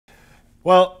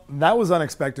Well, that was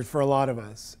unexpected for a lot of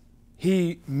us.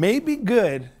 He may be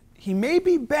good, he may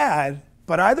be bad,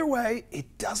 but either way,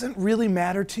 it doesn't really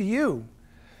matter to you.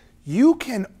 You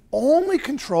can only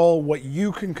control what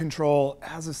you can control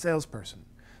as a salesperson.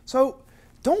 So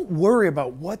don't worry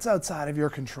about what's outside of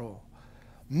your control.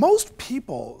 Most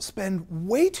people spend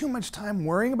way too much time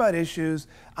worrying about issues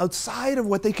outside of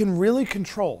what they can really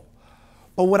control.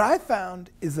 But what I found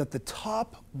is that the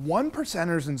top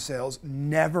 1%ers in sales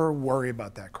never worry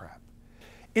about that crap.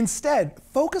 Instead,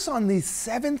 focus on these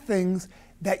 7 things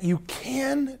that you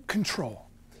can control.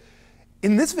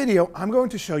 In this video, I'm going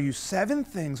to show you 7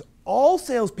 things all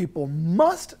salespeople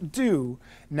must do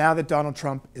now that Donald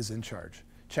Trump is in charge.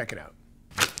 Check it out.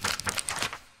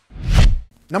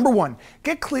 Number 1,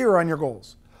 get clear on your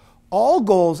goals. All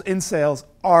goals in sales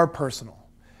are personal.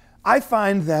 I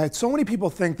find that so many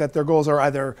people think that their goals are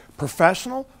either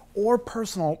professional or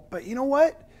personal, but you know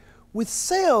what? With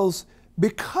sales,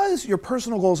 because your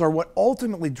personal goals are what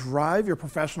ultimately drive your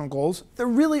professional goals, they're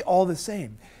really all the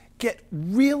same. Get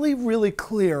really, really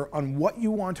clear on what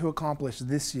you want to accomplish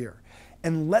this year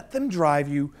and let them drive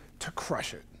you to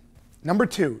crush it. Number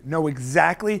 2, know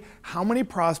exactly how many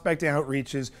prospect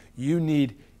outreaches you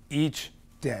need each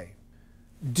day.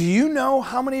 Do you know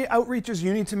how many outreaches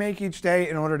you need to make each day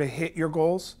in order to hit your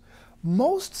goals?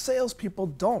 Most salespeople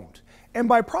don't. And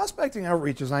by prospecting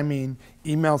outreaches, I mean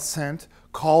emails sent,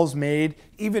 calls made,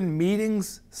 even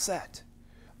meetings set.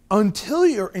 Until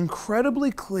you're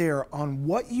incredibly clear on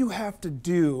what you have to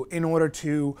do in order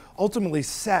to ultimately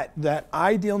set that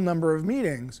ideal number of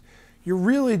meetings, you're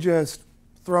really just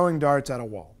throwing darts at a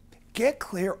wall. Get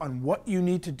clear on what you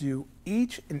need to do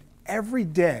each and every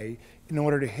day in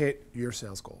order to hit your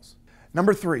sales goals.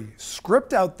 Number 3,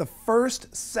 script out the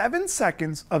first 7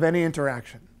 seconds of any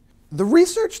interaction. The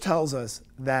research tells us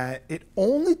that it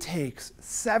only takes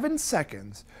 7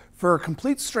 seconds for a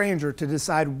complete stranger to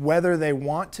decide whether they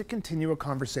want to continue a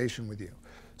conversation with you.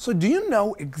 So do you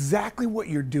know exactly what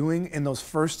you're doing in those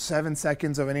first 7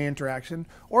 seconds of any interaction,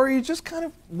 or are you just kind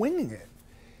of winging it?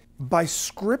 By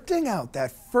scripting out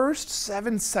that first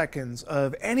 7 seconds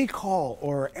of any call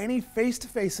or any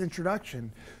face-to-face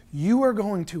introduction, you are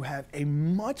going to have a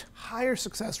much higher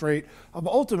success rate of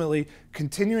ultimately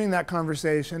continuing that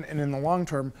conversation and in the long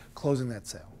term, closing that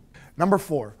sale. Number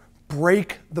 4,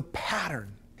 break the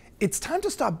pattern. It's time to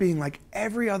stop being like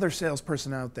every other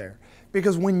salesperson out there,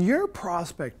 because when your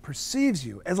prospect perceives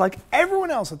you as like everyone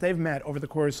else that they've met over the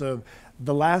course of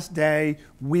the last day,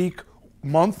 week,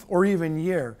 month, or even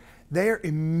year, they're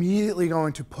immediately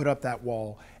going to put up that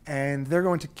wall and they're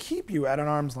going to keep you at an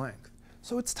arm's length.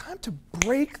 So it's time to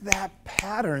break that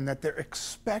pattern that they're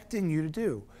expecting you to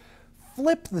do.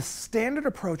 Flip the standard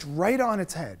approach right on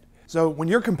its head. So when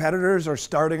your competitors are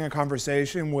starting a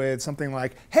conversation with something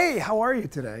like, "Hey, how are you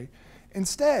today?"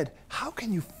 Instead, how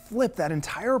can you flip that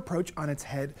entire approach on its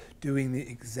head, doing the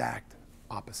exact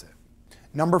opposite?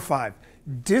 Number 5,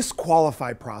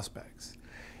 disqualify prospects.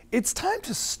 It's time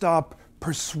to stop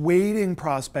persuading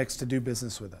prospects to do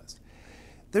business with us.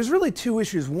 There's really 2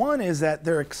 issues. One is that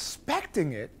they're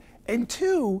expecting it, and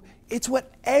 2, it's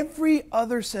what every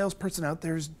other salesperson out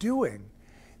there is doing.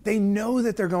 They know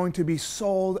that they're going to be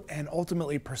sold and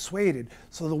ultimately persuaded,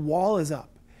 so the wall is up.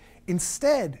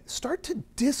 Instead, start to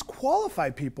disqualify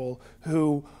people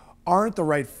who aren't the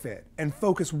right fit and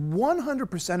focus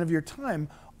 100% of your time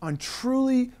on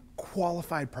truly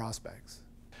qualified prospects.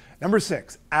 Number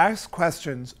 6, ask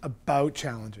questions about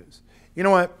challenges. You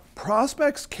know what?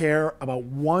 Prospects care about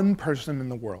one person in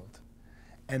the world,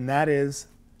 and that is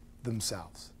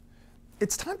themselves.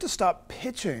 It's time to stop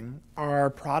pitching our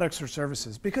products or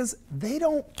services because they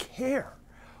don't care.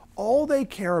 All they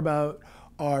care about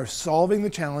are solving the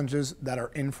challenges that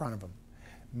are in front of them.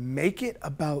 Make it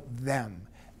about them.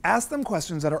 Ask them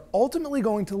questions that are ultimately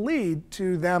going to lead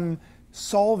to them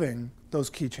solving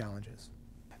those key challenges.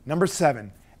 Number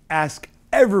 7, ask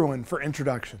everyone for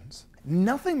introductions.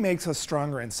 Nothing makes us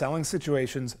stronger in selling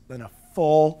situations than a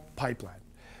full pipeline.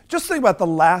 Just think about the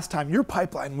last time your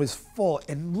pipeline was full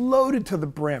and loaded to the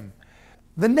brim.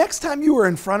 The next time you were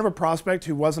in front of a prospect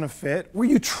who wasn't a fit, were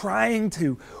you trying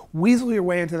to weasel your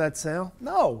way into that sale?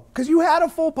 No, because you had a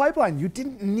full pipeline. You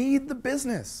didn't need the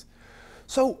business.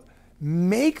 So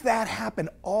make that happen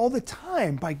all the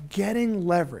time by getting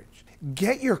leverage.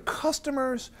 Get your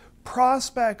customers,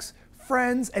 prospects,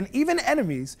 friends, and even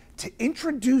enemies to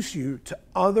introduce you to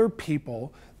other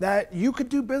people that you could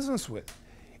do business with.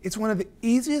 It's one of the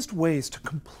easiest ways to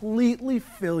completely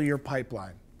fill your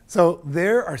pipeline. So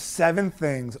there are 7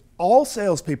 things all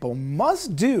salespeople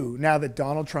must do now that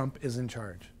Donald Trump is in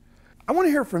charge. I want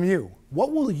to hear from you.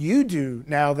 What will you do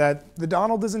now that the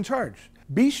Donald is in charge?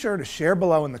 Be sure to share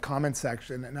below in the comment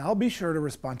section, and I'll be sure to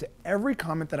respond to every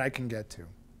comment that I can get to.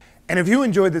 And if you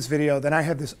enjoyed this video, then I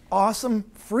have this awesome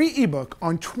free ebook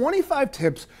on 25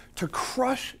 tips to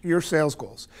crush your sales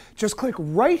goals. Just click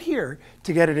right here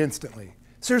to get it instantly.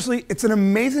 Seriously, it's an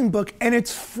amazing book and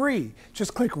it's free.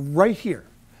 Just click right here.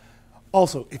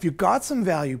 Also, if you got some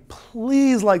value,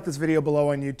 please like this video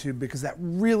below on YouTube because that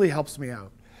really helps me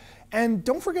out. And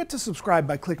don't forget to subscribe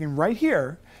by clicking right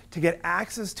here to get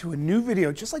access to a new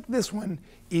video just like this one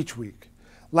each week.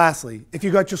 Lastly, if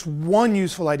you got just one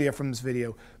useful idea from this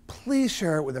video, please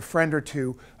share it with a friend or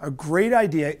two. A great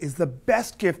idea is the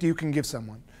best gift you can give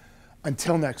someone.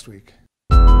 Until next week.